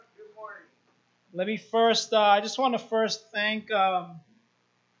Let me first. I just want to first thank Tom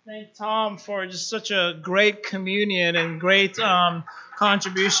for just such a great communion and great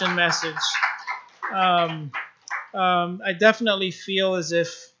contribution message. Um, I definitely feel as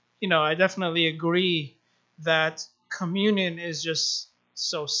if I definitely agree that communion is just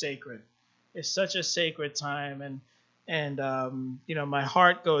so sacred. It's such a sacred time, and my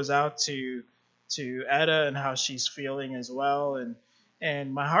heart goes out to Etta and how she's feeling as well,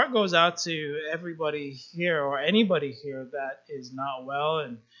 and my heart goes out to everybody here or anybody here that is not well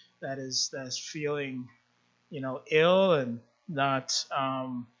and that's feeling ill and not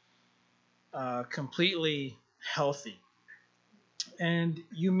completely healthy. And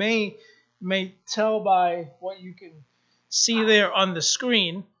you may tell by what you can see there on the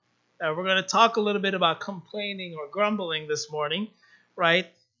screen. We're going to talk a little bit about complaining or grumbling this morning, right?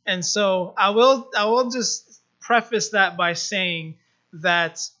 And so I will just preface that by saying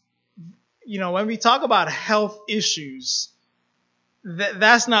that when we talk about health issues,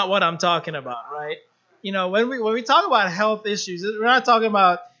 that's not what I'm talking about, right? When we talk about health issues, we're not talking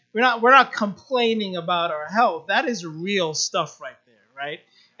about we're not complaining about our health. That is real stuff right there, right?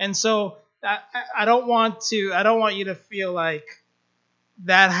 And so I don't want you to feel like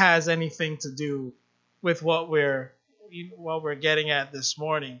that has anything to do with what we're getting at this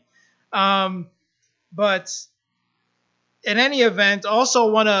morning. Um, but in any event, also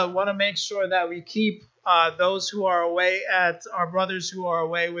want to make sure that we keep those who are away at our brothers who are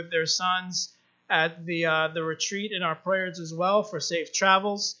away with their sons at the retreat in our prayers as well for safe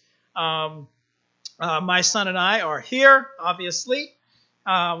travels. Um, my son and I are here, obviously.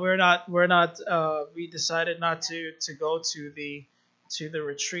 We decided not to go to the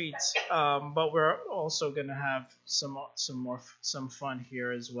retreat, but we're also gonna have some fun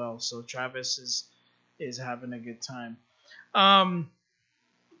here as well. So Travis is having a good time. Um,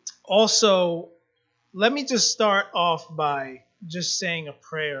 Also, let me just start off by just saying a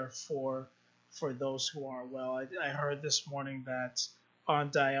prayer for those who are well. I heard this morning that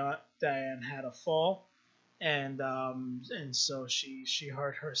Aunt Diane had a fall, and so she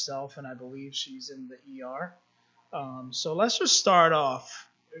hurt herself, and I believe she's in the ER. So let's just start off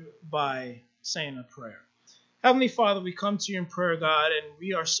by saying a prayer. Heavenly Father, we come to you in prayer, God, and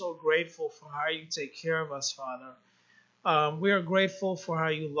we are so grateful for how you take care of us, Father. We are grateful for how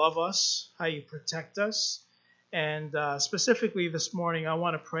you love us, how you protect us. And specifically this morning, I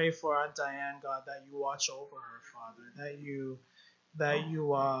want to pray for Aunt Diane, God, that you watch over her, Father, that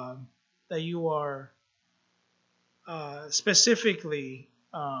you are specifically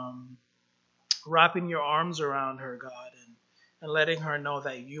wrapping your arms around her, God, and letting her know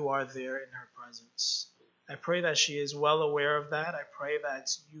that you are there in her presence. I pray that she is well aware of that. I pray that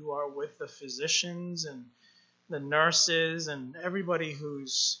you are with the physicians and the nurses and everybody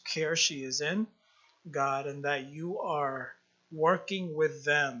whose care she is in, God, and that you are working with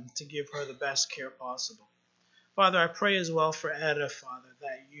them to give her the best care possible. Father, I pray as well for Etta, Father,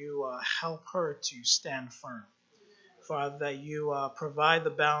 that you help her to stand firm. Father, that you provide the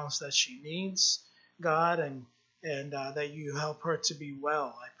balance that she needs, God, and that you help her to be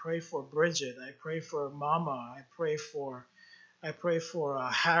well. I pray for Bridget. I pray for Mama. I pray for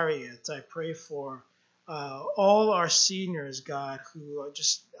Harriet. I pray for all our seniors, God, who are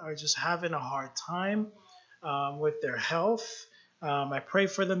just having a hard time with their health. I pray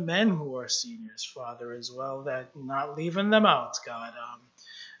for the men who are seniors, Father, as well, that not leaving them out, God.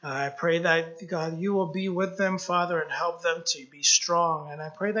 I pray that, God, you will be with them, Father, and help them to be strong. And I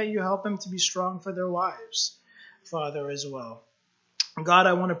pray that you help them to be strong for their wives, Father, as well. God,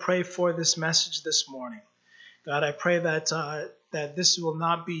 I want to pray for this message this morning. God, I pray that this will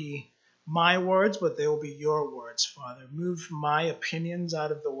not be my words, but they will be your words, Father. Move my opinions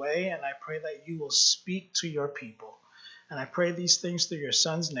out of the way, and I pray that you will speak to your people. And I pray these things through your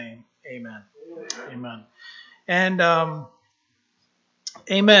Son's name. Amen. Amen. And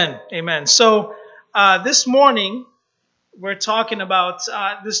amen. Amen. So this morning, we're talking about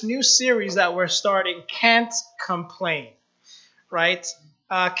this new series that we're starting, Can't Complain, right?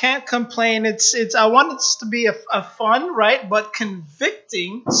 Can't complain. It's. I want it to be a fun, right, but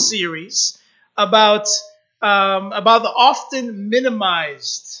convicting series about the often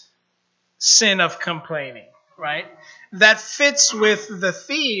minimized sin of complaining, right? That fits with the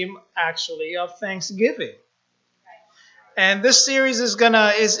theme actually of Thanksgiving. And this series is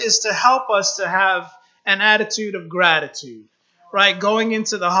to help us to have an attitude of gratitude, right? Going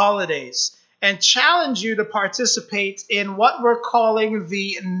into the holidays and challenge you to participate in what we're calling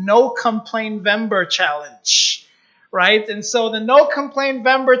the No Complain Vember Challenge, right? And so the No Complain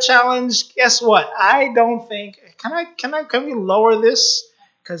Vember Challenge, guess what? I don't think can we lower this?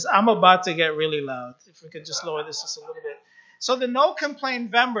 because I'm about to get really loud. If we could just lower this just a little bit. So the No Complain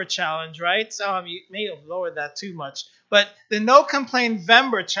Vember challenge, right? So you may have lowered that too much, but the No Complain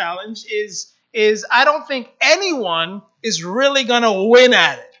Vember challenge is I don't think anyone is really gonna win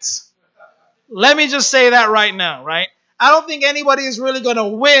at it. Let me just say that right now, right? I don't think anybody is really gonna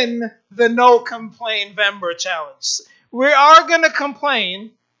win the No Complain Vember challenge. We are gonna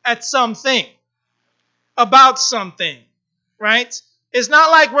complain at something, about something, right? It's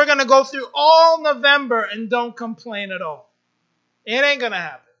not like we're going to go through all November and don't complain at all. It ain't going to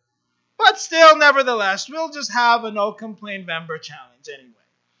happen. But still, nevertheless, we'll just have a no complain November challenge anyway.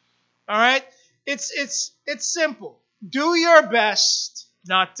 All right? It's simple. Do your best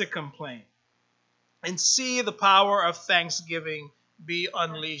not to complain and see the power of Thanksgiving be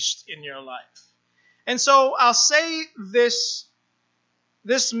unleashed in your life. And so I'll say this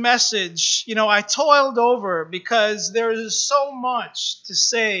message, I toiled over because there is so much to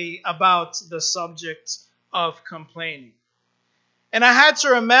say about the subject of complaining. And I had to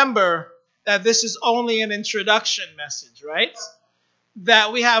remember that this is only an introduction message, right?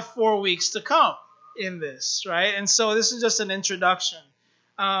 That we have 4 weeks to come in this, right? And so this is just an introduction.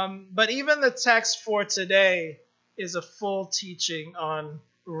 But even the text for today is a full teaching on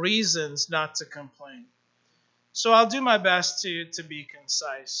reasons not to complain. So I'll do my best to be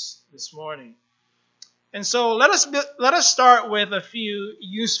concise this morning. And so let us start with a few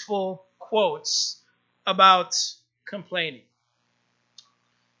useful quotes about complaining.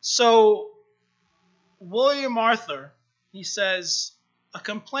 So William Arthur, he says, a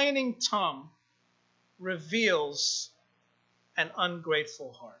complaining tongue reveals an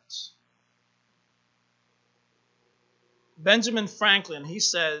ungrateful heart. Benjamin Franklin, he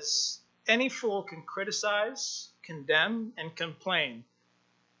says, any fool can criticize, condemn, and complain,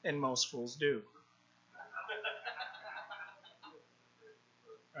 and most fools do.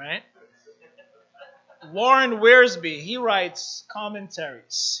 Right? Warren Wiersbe, he writes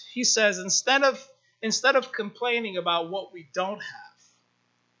commentaries. He says, instead of complaining about what we don't have,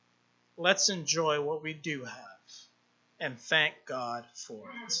 let's enjoy what we do have and thank God for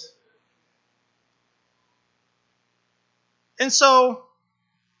it. And so,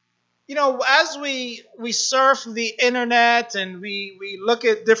 as we surf the internet and we look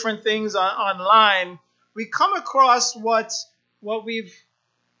at different things online, we come across what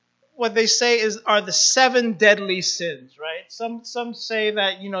they say are the 7 deadly sins, right? Some say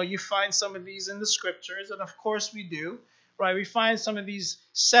that you find some of these in the scriptures, and of course we do, right? We find some of these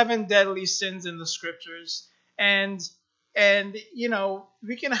 7 deadly sins in the scriptures, and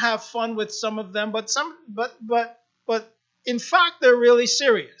we can have fun with some of them, but in fact they're really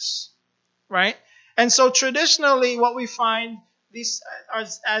serious. Right? And so traditionally what we find these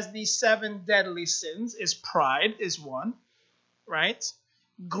as these 7 deadly sins is pride is one, right?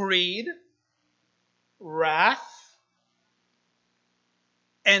 Greed, wrath,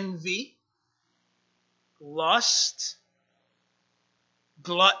 envy, lust,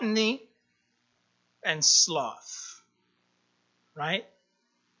 gluttony, and sloth. Right?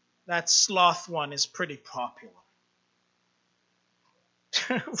 That sloth one is pretty popular.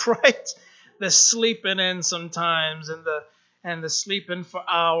 Right? The sleeping in sometimes and the sleeping for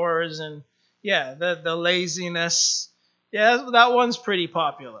hours and the laziness. Yeah, that one's pretty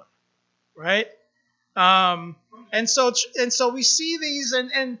popular, right? And so we see these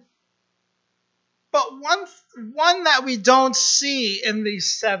but one that we don't see in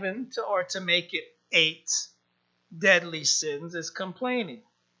these 7 to make it 8 deadly sins is complaining.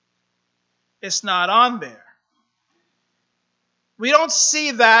 It's not on there. We don't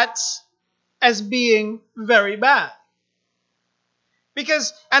see that as being very bad.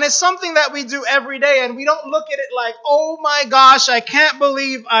 And it's something that we do every day, and we don't look at it like, oh my gosh, I can't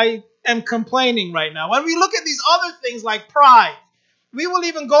believe I am complaining right now. When we look at these other things like pride, we will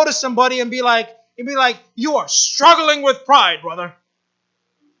even go to somebody and be like, you are struggling with pride, brother.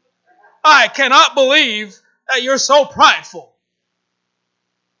 I cannot believe that you're so prideful.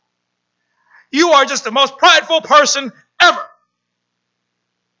 You are just the most prideful person ever.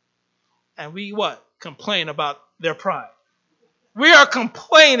 And we what? Complain about their pride. We are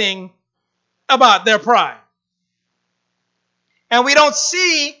complaining about their pride. And we don't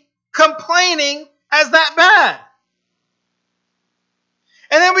see complaining as that bad.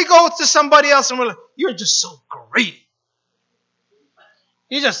 And then we go to somebody else and we're like, you're just so greedy.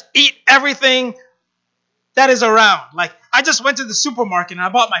 You just eat everything that is around. Like, I just went to the supermarket and I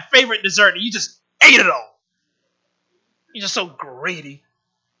bought my favorite dessert and you just ate it all. You're just so greedy.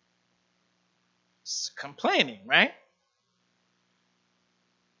 It's complaining, right?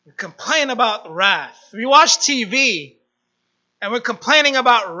 You complain about wrath. We watch TV And we're complaining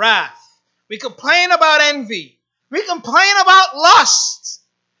about wrath. We complain about envy. We complain about lust.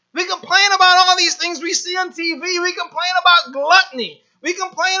 We complain about all these things we see on TV. We complain about gluttony. We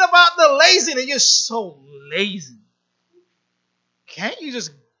complain about the laziness. You're so lazy. Can't you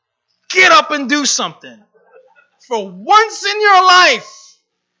just get up and do something? For once in your life,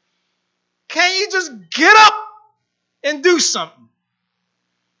 can't you just get up and do something?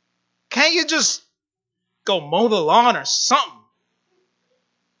 Can't you just go mow the lawn or something?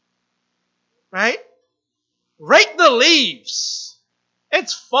 Right? Rake the leaves.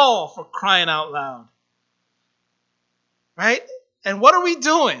 It's fall, for crying out loud. Right? And what are we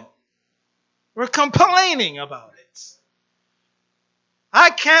doing? We're complaining about it. I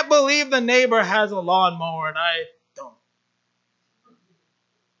can't believe the neighbor has a lawnmower and I don't.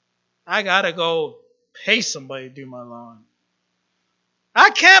 I gotta go pay somebody to do my lawn.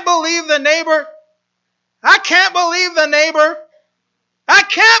 I can't believe the neighbor. I can't believe the neighbor. I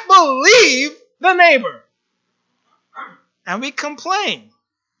can't believe the neighbor. And we complain.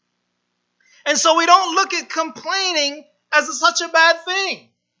 And so we don't look at complaining as such a bad thing.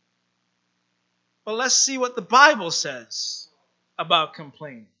 But let's see what the Bible says about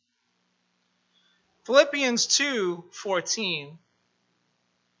complaining. Philippians 2:14.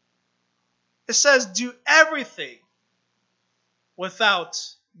 It says, do everything without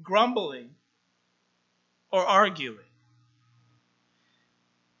grumbling or arguing.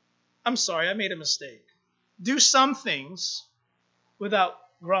 I'm sorry, I made a mistake. Do some things without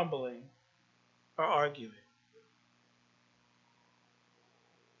grumbling or arguing.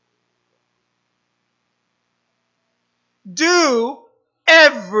 Do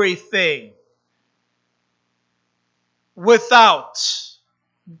everything without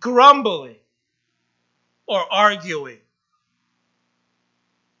grumbling or arguing.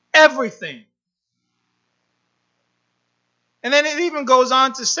 Everything. And then it even goes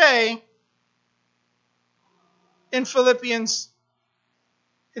on to say in Philippians,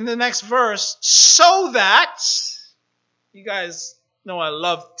 in the next verse, so that, you guys know I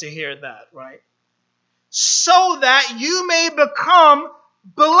love to hear that, right? So that you may become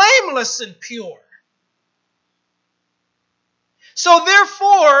blameless and pure. So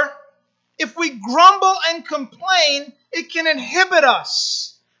therefore, if we grumble and complain, it can inhibit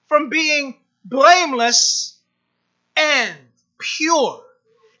us from being blameless and pure.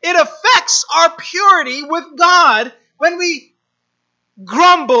 It affects our purity with God when we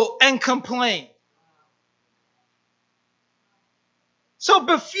grumble and complain. So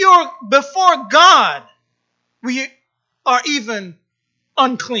before God, we are even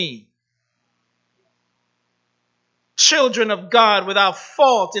unclean. Children of God without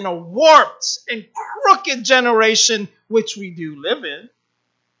fault in a warped and crooked generation which we do live in.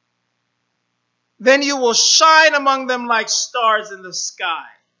 Then you will shine among them like stars in the sky.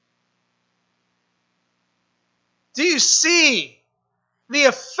 Do you see the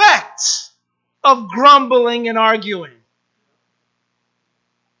effect of grumbling and arguing?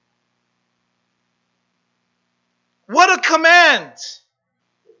 What a command!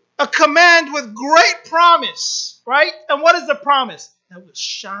 A command with great promise, right? And what is the promise? That will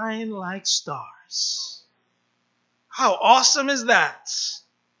shine like stars. How awesome is that?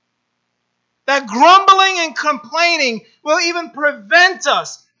 That grumbling and complaining will even prevent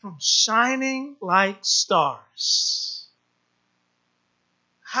us from shining like stars.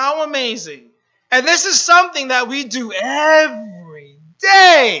 How amazing. And this is something that we do every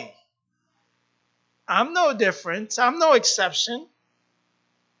day. I'm no different. I'm no exception.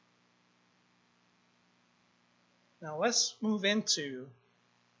 Now let's move into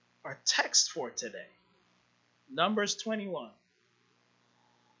our text for today. Numbers 21.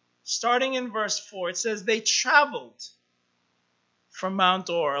 Starting in verse 4, it says, they traveled from Mount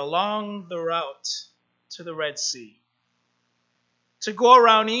Or along the route to the Red Sea to go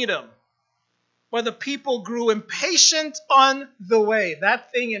around Edom, where the people grew impatient on the way.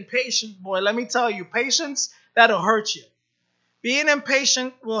 That thing, impatient, boy, let me tell you, patience, that'll hurt you. Being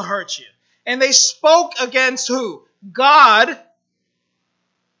impatient will hurt you. And they spoke against who? God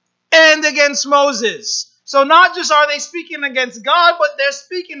and against Moses. So not just are they speaking against God, but they're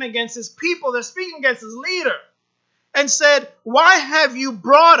speaking against his people. They're speaking against his leader. And said, why have you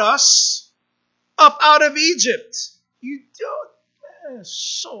brought us up out of Egypt? You don't. Man,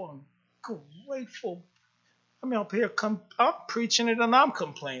 so ungrateful. I'm up here, I'm preaching it and I'm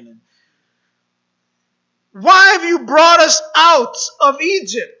complaining. Why have you brought us out of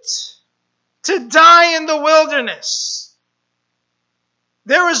Egypt to die in the wilderness?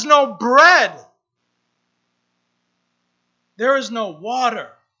 There is no bread. There is no water.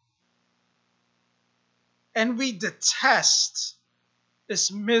 And we detest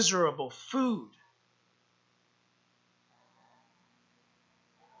this miserable food.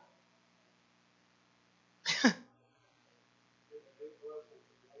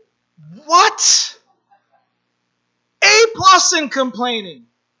 What? A+ in complaining.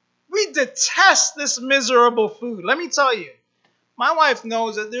 We detest this miserable food. Let me tell you, my wife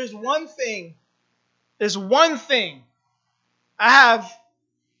knows that there's one thing I have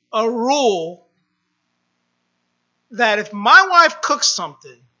a rule that if my wife cooks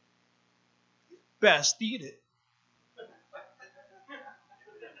something, best eat it.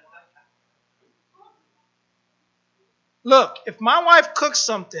 Look, if my wife cooks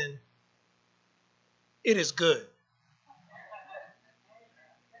something, it is good.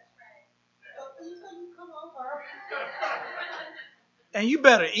 And you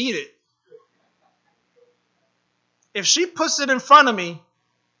better eat it. If she puts it in front of me,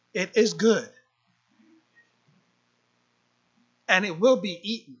 it is good. And it will be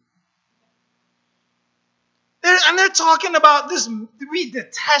eaten. And they're talking about this, we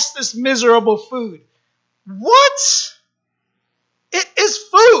detest this miserable food. What? It is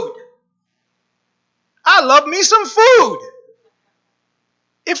food. I love me some food.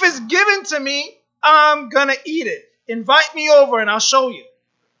 If it's given to me, I'm going to eat it. Invite me over and I'll show you.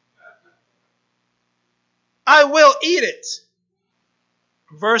 I will eat it.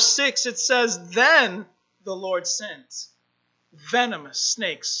 Verse 6, it says, Then the Lord sent venomous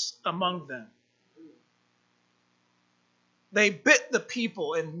snakes among them. They bit the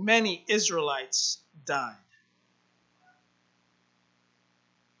people, and many Israelites died.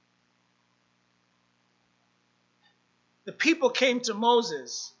 The people came to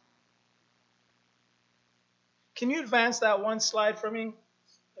Moses. Can you advance that one slide for me?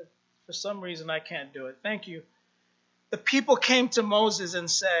 For some reason, I can't do it. Thank you. The people came to Moses and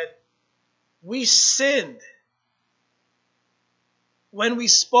said, We sinned when we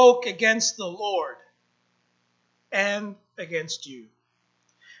spoke against the Lord and against you.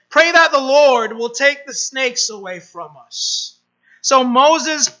 Pray that the Lord will take the snakes away from us. So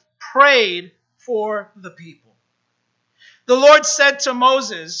Moses prayed for the people. The Lord said to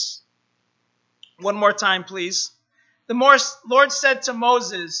Moses, one more time, please. The Lord said to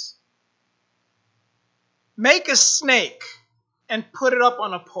Moses, Make a snake and put it up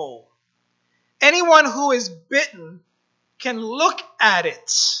on a pole. Anyone who is bitten can look at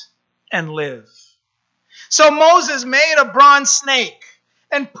it and live. So Moses made a bronze snake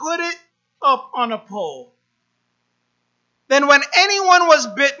and put it up on a pole. Then when anyone was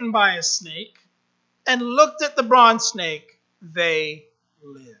bitten by a snake and looked at the bronze snake, they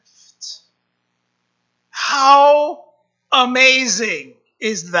lived. How amazing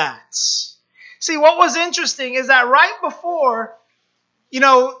is that? See, what was interesting is that right before, in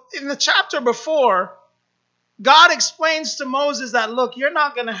the chapter before, God explains to Moses that, look, you're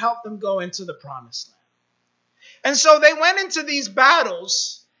not going to help them go into the promised land. And so they went into these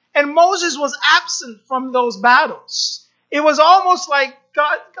battles, and Moses was absent from those battles. It was almost like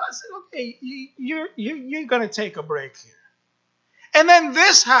God said, okay, you're going to take a break here. And then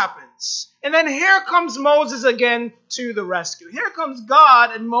this happens. And then here comes Moses again to the rescue. Here comes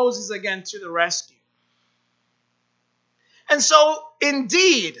God and Moses again to the rescue. And so,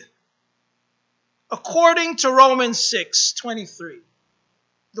 indeed, according to Romans 6:23,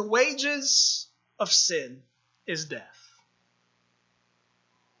 the wages of sin is death.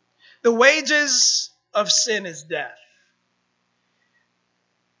 The wages of sin is death.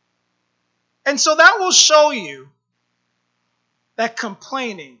 And so that will show you that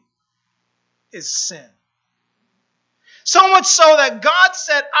complaining is sin. So much so that God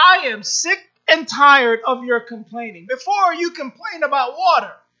said, I am sick and tired of your complaining. Before you complained about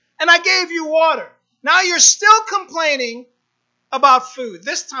water, and I gave you water. Now you're still complaining about food.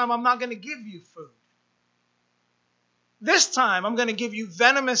 This time I'm not going to give you food. This time I'm going to give you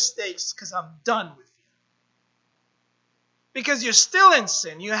venomous snakes because I'm done with you. Because you're still in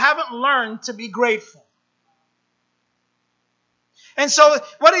sin. You haven't learned to be grateful. And so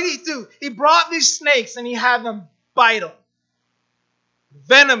what did he do? He brought these snakes and he had them bite them.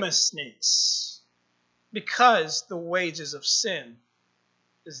 Venomous snakes. Because the wages of sin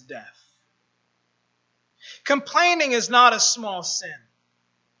is death. Complaining is not a small sin.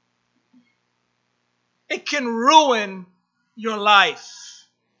 It can ruin your life.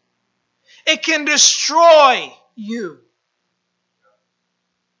 It can destroy you.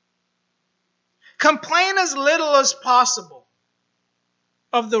 Complain as little as possible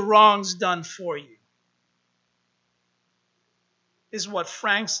of the wrongs done for you, is what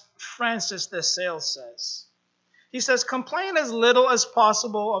Francis de Sales says. He says, complain as little as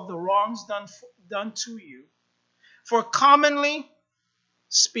possible of the wrongs done to you. For commonly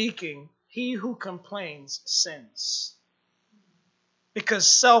speaking, he who complains sins. Because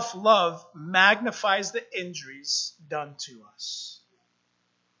self-love magnifies the injuries done to us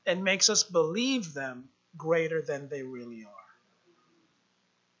and makes us believe them greater than they really are.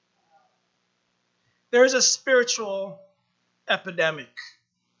 There is a spiritual epidemic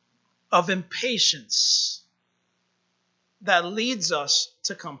of impatience that leads us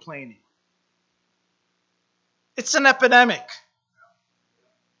to complaining. It's an epidemic.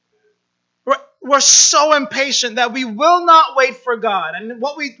 We're so impatient that we will not wait for God. And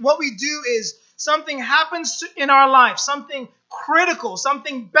what we do is something happens in our life, something critical,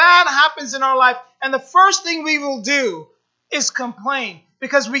 something bad happens in our life, and the first thing we will do is complain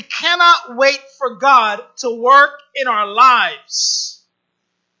because we cannot wait for God to work in our lives.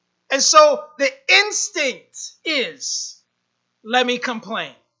 And so the instinct is, let me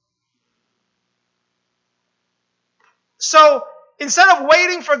complain. So instead of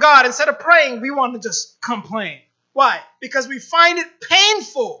waiting for God, instead of praying, we want to just complain. Why? Because we find it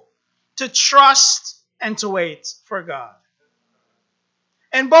painful to trust and to wait for God.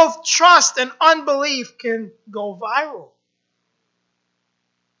 And both trust and unbelief can go viral.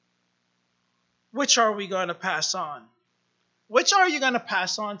 Which are we going to pass on? Which are you going to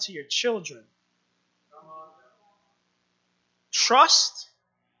pass on to your children? Trust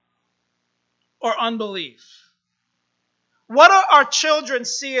or unbelief? What are our children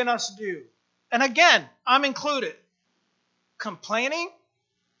seeing us do? And again, I'm included. Complaining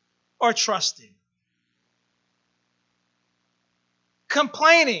or trusting?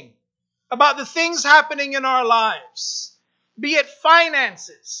 Complaining about the things happening in our lives, be it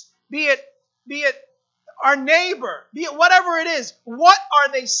finances, be it our neighbor, be it whatever it is. What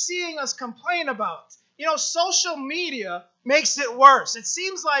are they seeing us complain about? You know, social media makes it worse. It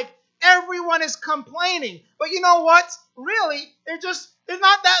seems like everyone is complaining. But you know what? Really, there's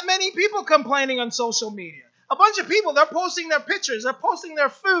not that many people complaining on social media. A bunch of people, they're posting their pictures, they're posting their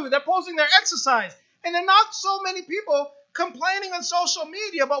food, they're posting their exercise. And there are not so many people complaining on social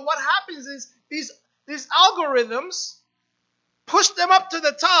media. But what happens is these algorithms push them up to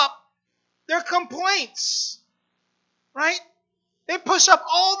the top, their complaints, right? They push up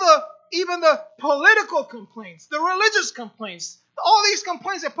even the political complaints, the religious complaints, all these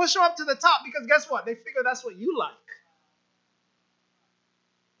complaints, they push them up to the top because guess what? They figure that's what you like.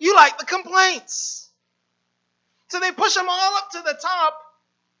 You like the complaints. So they push them all up to the top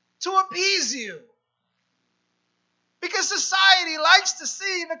to appease you. Because society likes to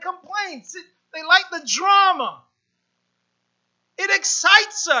see the complaints. They like the drama. It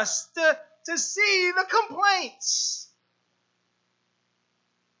excites us to see the complaints.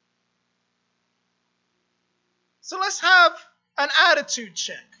 So let's have an attitude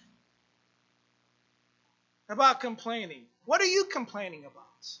check about complaining. What are you complaining about?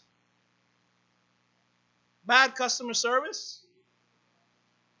 Bad customer service?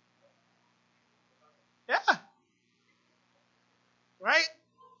 Yeah. Right?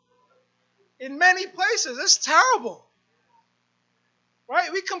 In many places, it's terrible.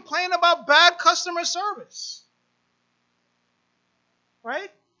 Right? We complain about bad customer service.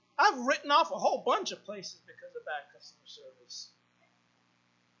 Right? I've written off a whole bunch of places because of bad customer service.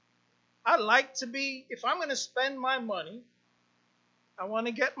 I like to be, if I'm going to spend my money, I want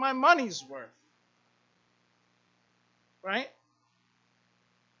to get my money's worth. Right?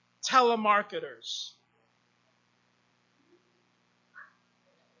 Telemarketers.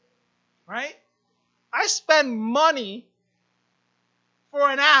 Right? I spend money for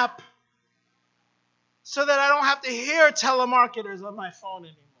an app so that I don't have to hear telemarketers on my phone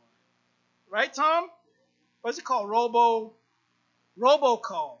anymore. Right, Tom? What's it called?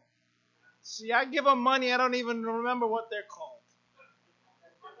 Robocall. See, I give them money, I don't even remember what they're called.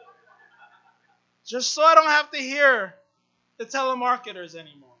 Just so I don't have to hear the telemarketers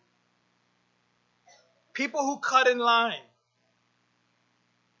anymore. People who cut in line.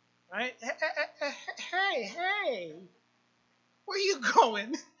 Right? Hey, where you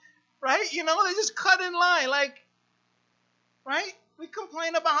going? Right? You know, they just cut in line. Like, right? We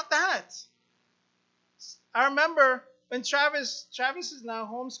complain about that. I remember when Travis is now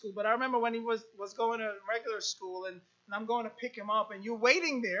homeschooled, but I remember when he was going to regular school and I'm going to pick him up and you're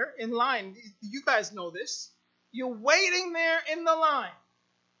waiting there in line. You guys know this. You're waiting there in the line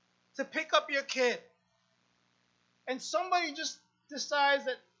to pick up your kid. And somebody just decides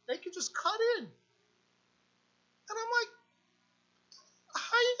that they could just cut in. And I'm like,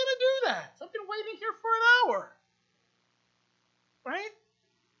 how are you going to do that? I've been waiting here for an hour. Right?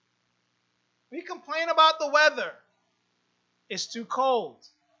 We complain about the weather. It's too cold.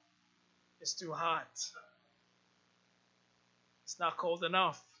 It's too hot. It's not cold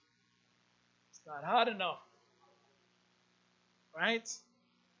enough. It's not hot enough. Right?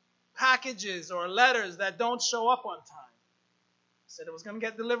 Packages or letters that don't show up on time. Said it was going to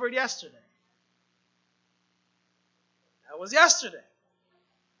get delivered yesterday. That was yesterday.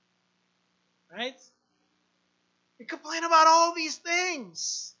 Right? We complain about all these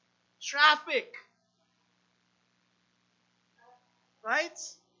things. Traffic. Right?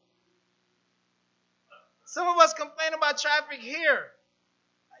 Some of us complain about traffic here.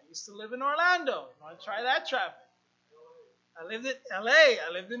 I used to live in Orlando. You want to try that traffic? I lived in LA.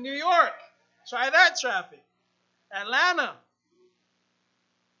 I lived in New York. Try that traffic. Atlanta.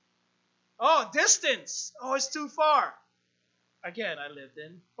 Oh, distance. Oh, it's too far. Again, I lived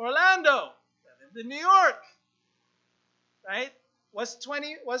in Orlando. I lived in New York. Right? What's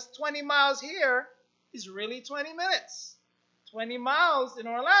 20 miles here is really 20 minutes. 20 miles in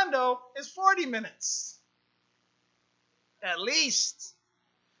Orlando is 40 minutes. At least.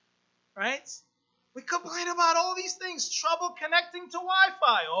 Right? We complain about all these things. Trouble connecting to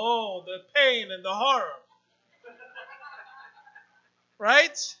Wi-Fi. Oh, the pain and the horror.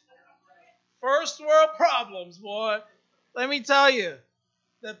 Right? First world problems, boy. Let me tell you.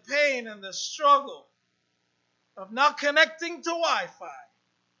 The pain and the struggle of not connecting to Wi-Fi.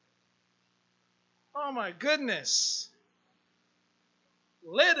 Oh my goodness.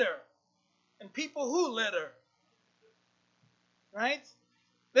 Litter. And people who litter. Right?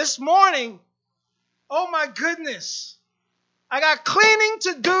 This morning, oh my goodness. I got cleaning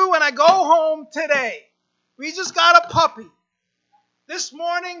to do when I go home today. We just got a puppy. This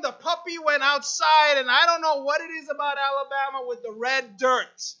morning, the puppy went outside, and I don't know what it is about Alabama with the red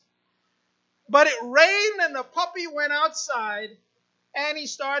dirt. But it rained, and the puppy went outside, and he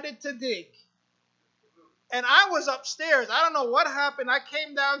started to dig. And I was upstairs. I don't know what happened. I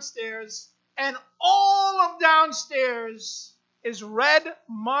came downstairs, and all of downstairs is red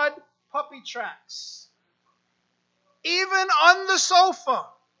mud puppy tracks. Even on the sofa.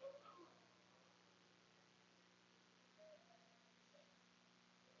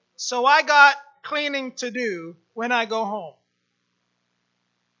 So I got cleaning to do when I go home.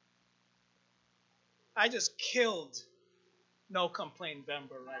 I just killed No Complaint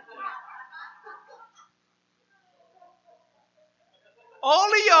Vember right there.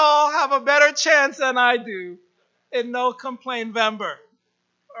 All of y'all have a better chance than I do in No Complaint Vember.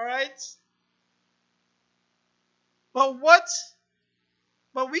 All right? But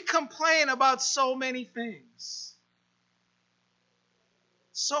we complain about so many things.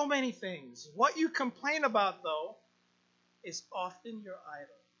 So many things. What you complain about, though, is often your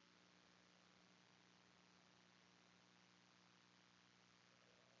idol.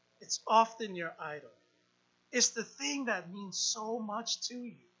 It's often your idol. It's the thing that means so much to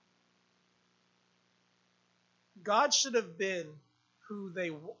you. God should have been who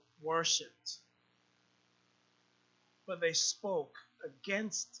they worshipped, but they spoke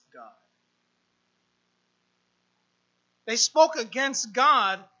against God. They spoke against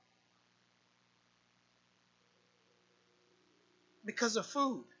God because of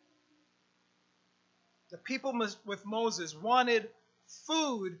food. The people with Moses wanted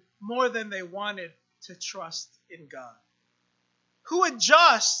food more than they wanted to trust in God, who had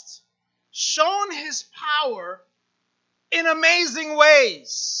just shown his power in amazing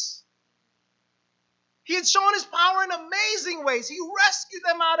ways. He had shown his power in amazing ways. He rescued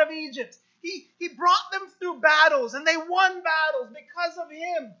them out of Egypt. He brought them through battles, and they won battles because of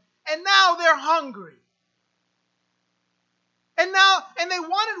him. And now they're hungry. And they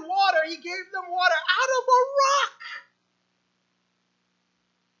wanted water. He gave them water out of a rock.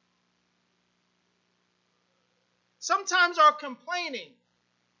 Sometimes our complaining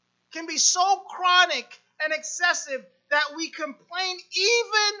can be so chronic and excessive that we complain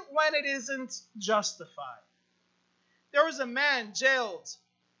even when it isn't justified. There was a man jailed,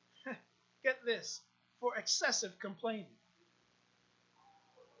 get this, for excessive complaining.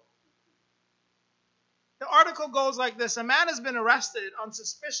 The article goes like this. A man has been arrested on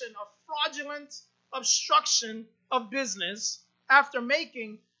suspicion of fraudulent obstruction of business after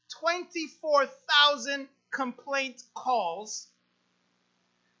making 24,000 complaint calls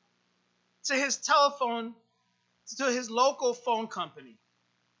to his local phone company.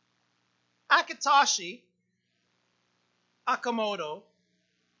 Akitoshi Akamoto,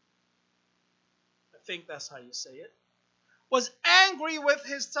 I think that's how you say it, was angry with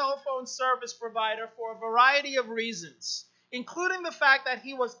his telephone service provider for a variety of reasons, including the fact that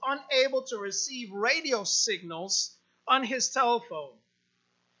he was unable to receive radio signals on his telephone.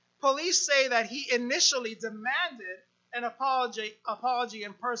 Police say that he initially demanded an apology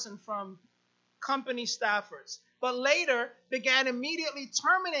in person from company staffers, but later began immediately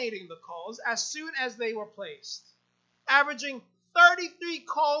terminating the calls as soon as they were placed, averaging 33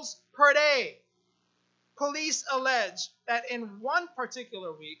 calls per day. Police allege that in one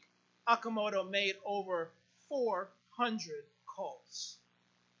particular week, Okamoto made over 400 calls.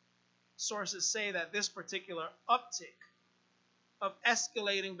 Sources say that this particular uptick of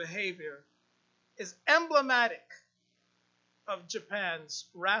escalating behavior is emblematic of Japan's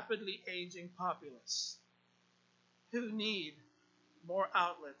rapidly aging populace, who need more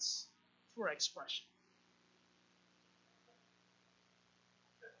outlets for expression.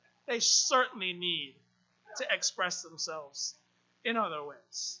 They certainly need to express themselves in other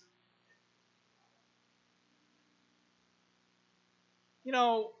ways. You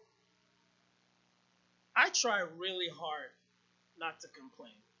know, I try really hard not to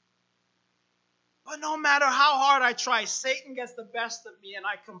complain. But no matter how hard I try, Satan gets the best of me and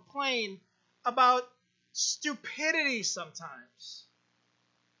I complain about stupidity sometimes.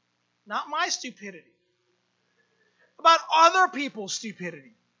 Not my stupidity. About other people's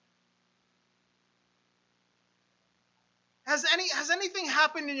stupidity. Has anything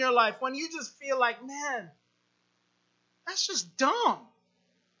happened in your life when you just feel like, man, that's just dumb?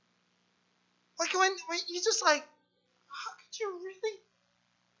 Like when you just like, how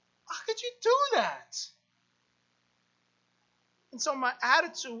could you do that? And so my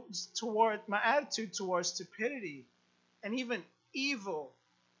attitude towards stupidity and even evil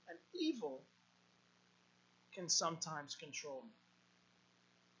can sometimes control me.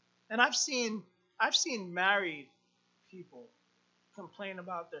 And I've seen married people complain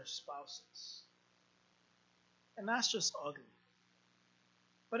about their spouses. And that's just ugly.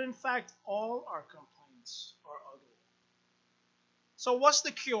 But in fact, all our complaints are ugly. So what's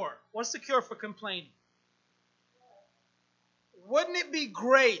the cure? What's the cure for complaining? Wouldn't it be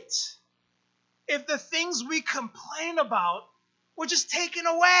great if the things we complain about were just taken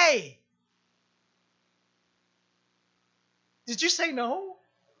away? Did you say no?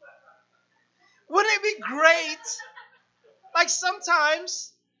 Wouldn't it be great? Like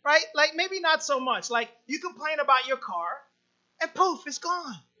sometimes, right? Like maybe not so much. Like you complain about your car and poof, it's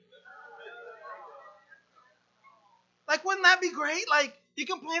gone. Like wouldn't that be great? Like you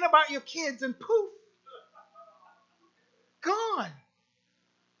complain about your kids and poof, gone.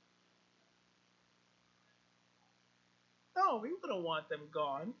 No, we wouldn't want them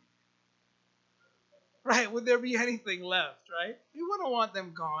gone. Right? Would there be anything left, right? We wouldn't want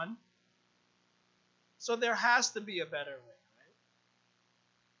them gone. So there has to be a better way, right?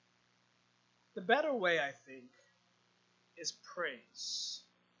 The better way, I think, is praise.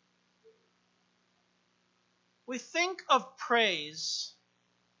 We think of praise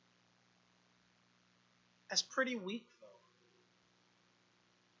as pretty weak, though.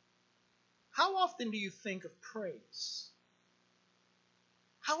 How often do you think of praise?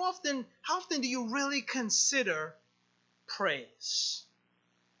 How often do you really consider praise?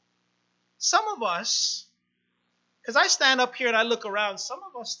 Some of us, because I stand up here and I look around, some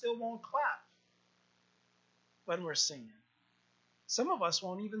of us still won't clap when we're singing. Some of us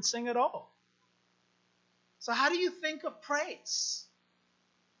won't even sing at all. So how do you think of praise?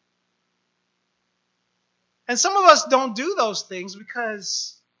 And some of us don't do those things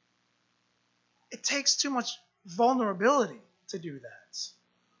because it takes too much vulnerability to do that.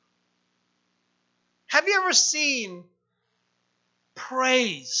 Have you ever seen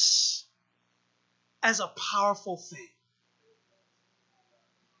praise as a powerful thing?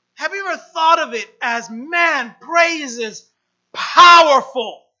 Have you ever thought of it as, man, praise is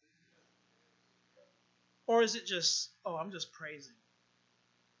powerful? Or is it just, oh, I'm just praising?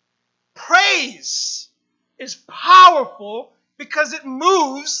 Praise is powerful because it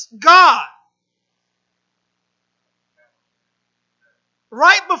moves God.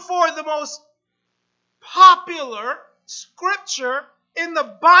 Right before the most popular scripture in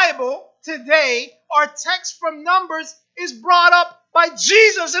the Bible today, our text from Numbers is brought up by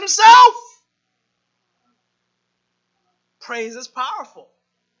Jesus himself. Praise is powerful.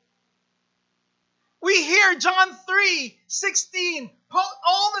 We hear John 3:16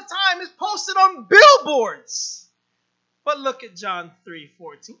 all the time is posted on billboards. But look at John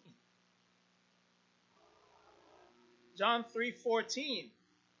 3:14. John 3:14.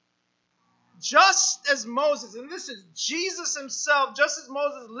 Just as Moses, and this is Jesus himself, just as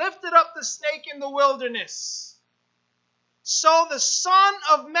Moses lifted up the snake in the wilderness, so the Son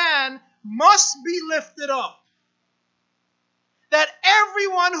of Man must be lifted up, that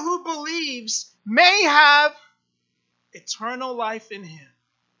everyone who believes may have eternal life in him.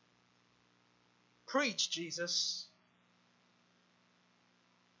 Preach, Jesus.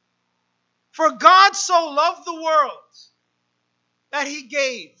 For God so loved the world that he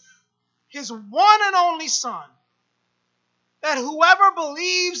gave his one and only Son, that whoever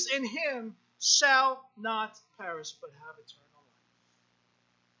believes in him shall not perish but have eternal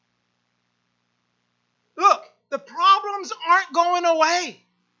life. Look, the problems aren't going away.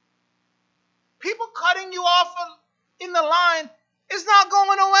 People cutting you off in the line is not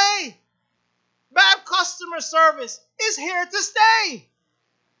going away. Bad customer service is here to stay.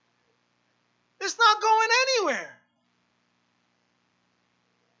 It's not going anywhere.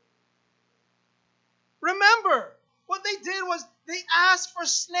 Remember, what they did was they asked for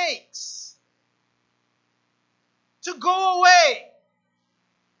snakes to go away.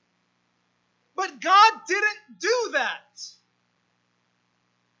 But God didn't do that.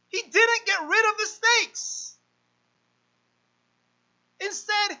 He didn't get rid of the snakes.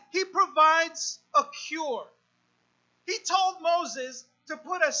 Instead, he provides a cure. He told Moses to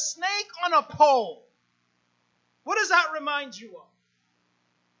put a snake on a pole. What does that remind you of?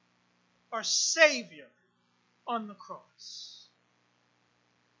 Our Savior on the cross.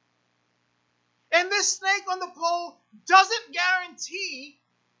 And this snake on the pole doesn't guarantee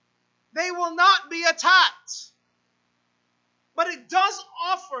they will not be attacked. But it does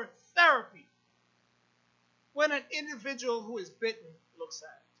offer therapy when an individual who is bitten looks at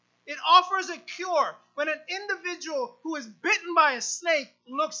it. It offers a cure when an individual who is bitten by a snake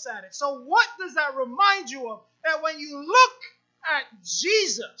looks at it. So what does that remind you of? That when you look at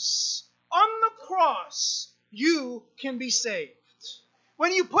Jesus on the cross, you can be saved.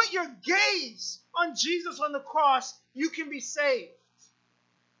 When you put your gaze on Jesus on the cross, you can be saved.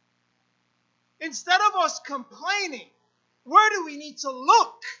 Instead of us complaining, where do we need to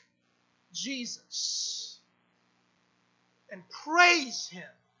look? Jesus. And praise him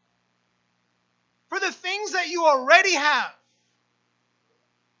for the things that you already have.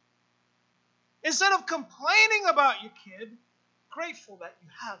 Instead of complaining about your kid, grateful that you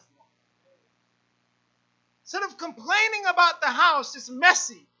have one. Instead of complaining about the house, it's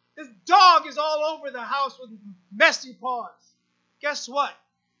messy. This dog is all over the house with messy paws. Guess what?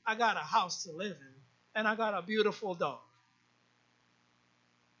 I got a house to live in, and I got a beautiful dog.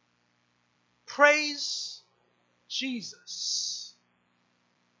 Praise Jesus.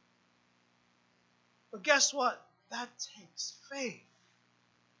 But guess what? That takes faith.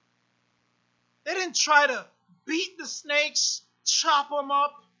 They didn't try to beat the snakes, chop them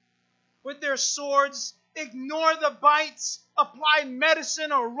up with their swords, ignore the bites, apply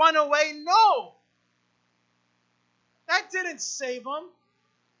medicine, or run away. No! That didn't save them.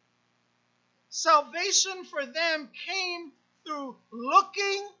 Salvation for them came through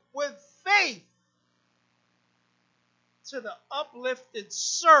looking with faith to the uplifted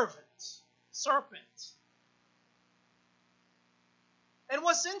serpent. And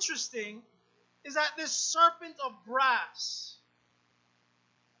what's interesting is that this serpent of brass,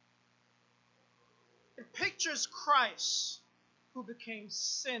 it pictures Christ who became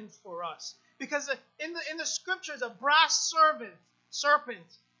sin for us. Because in the scriptures, a brass serpent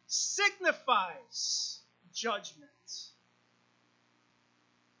signifies judgment.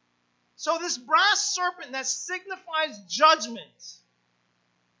 So this brass serpent that signifies judgment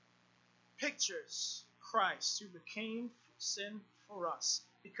pictures Christ who became sin for us.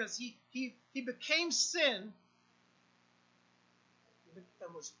 Because he became sin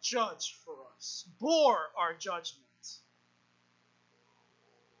and was judged for us, bore our judgment.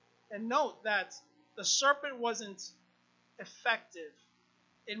 And note that the serpent wasn't effective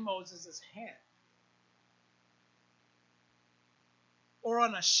in Moses' hand or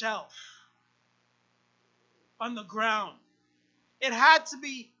on a shelf, on the ground. It had to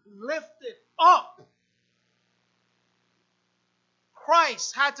be lifted up.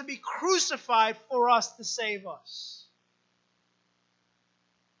 Christ had to be crucified for us to save us.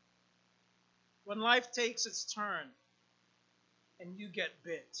 When life takes its turn and you get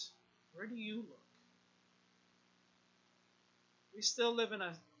bit, where do you look? We still live in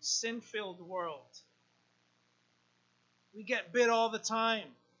a sin-filled world. We get bit all the time.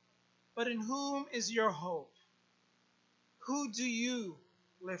 But in whom is your hope? Who do you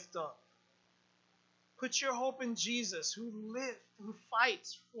lift up? Put your hope in Jesus, who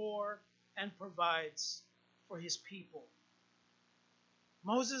fights for and provides for his people.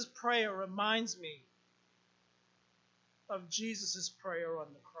 Moses' prayer reminds me of Jesus' prayer on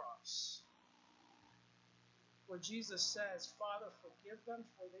the cross, where Jesus says, Father, forgive them,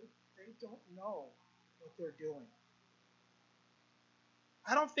 for they don't know what they're doing.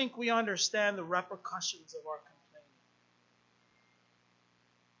 I don't think we understand the repercussions of our complaining.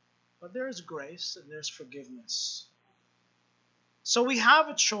 But there is grace and there's forgiveness. So we have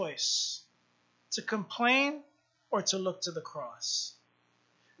a choice. to complain or to look to the cross.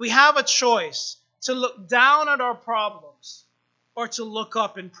 We have a choice to look down at our problems or to look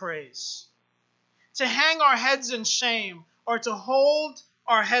up in praise. To hang our heads in shame or to hold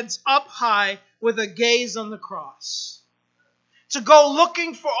our heads up high with a gaze on the cross. To go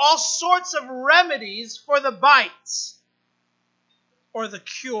looking for all sorts of remedies for the bites or the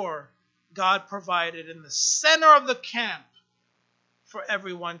cure God provided in the center of the camp for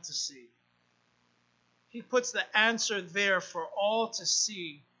everyone to see. He puts the answer there for all to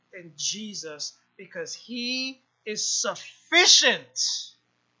see in Jesus because he is sufficient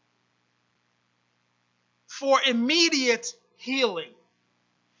for immediate healing.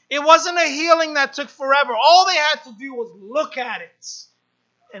 It wasn't a healing that took forever. All they had to do was look at it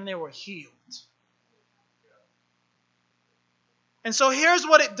and they were healed. And so here's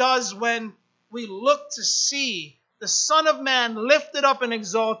what it does when we look to see the Son of Man lifted up and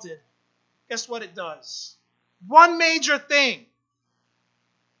exalted. Guess what it does? One major thing.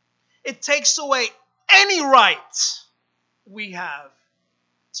 It takes away any right we have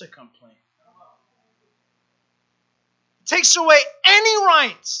to complain. It takes away any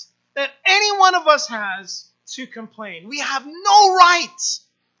right that any one of us has to complain. We have no right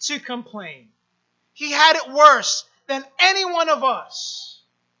to complain. He had it worse than any one of us.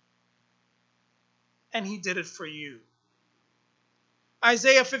 And he did it for you.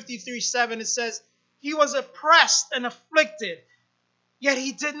 Isaiah 53:7, it says, he was oppressed and afflicted, yet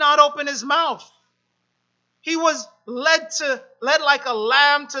he did not open his mouth. He was led like a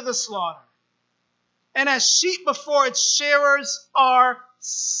lamb to the slaughter. And as sheep before its shearers are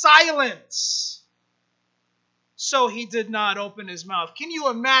silent, so he did not open his mouth. Can you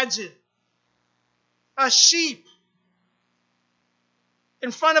imagine a sheep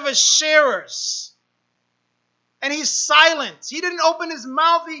in front of his shearers? And he's silent. He didn't open his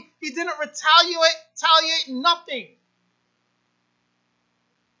mouth. He didn't retaliate nothing.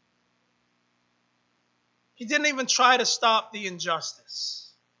 He didn't even try to stop the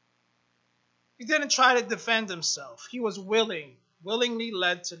injustice. He didn't try to defend himself. He was willingly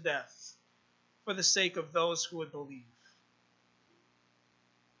led to death for the sake of those who would believe.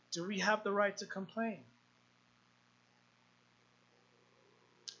 Do we have the right to complain?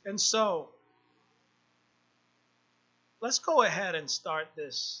 And so, let's go ahead and start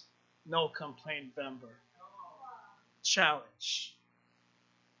this No Complaint November challenge.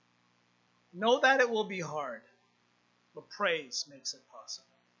 Know that it will be hard, but praise makes it possible.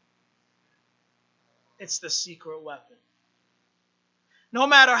 It's the secret weapon. No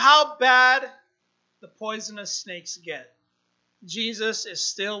matter how bad the poisonous snakes get, Jesus is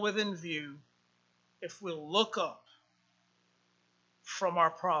still within view if we'll look up from our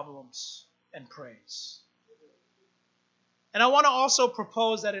problems and praise. And I want to also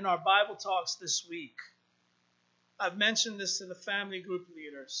propose that in our Bible talks this week, I've mentioned this to the family group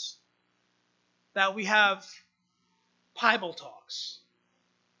leaders, that we have Bible talks.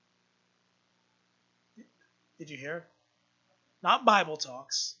 Did you hear? Not Bible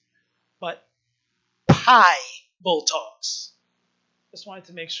talks, but Bible talks. Just wanted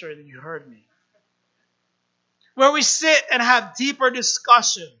to make sure that you heard me. Where we sit and have deeper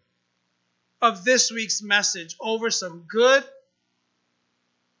discussion of this week's message over some good,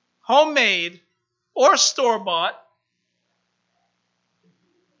 homemade, or store-bought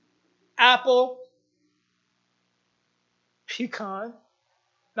apple, pecan,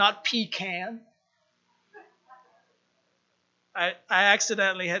 not pecan. I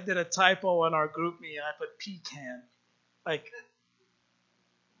accidentally did a typo on our group meeting. I put pecan, like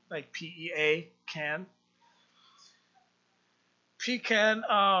PEA, can. Pecan,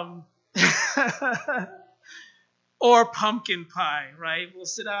 or pumpkin pie, right? We'll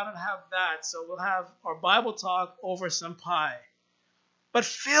sit down and have that. So we'll have our Bible talk over some pie. But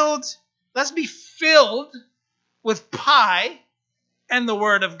let's be filled with pie and the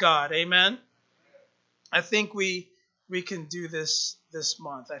Word of God. Amen? I think we can do this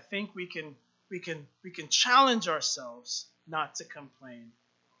month. I think we can challenge ourselves not to complain.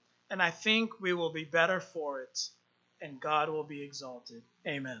 And I think we will be better for it, and God will be exalted.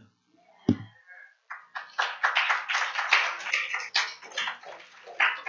 Amen.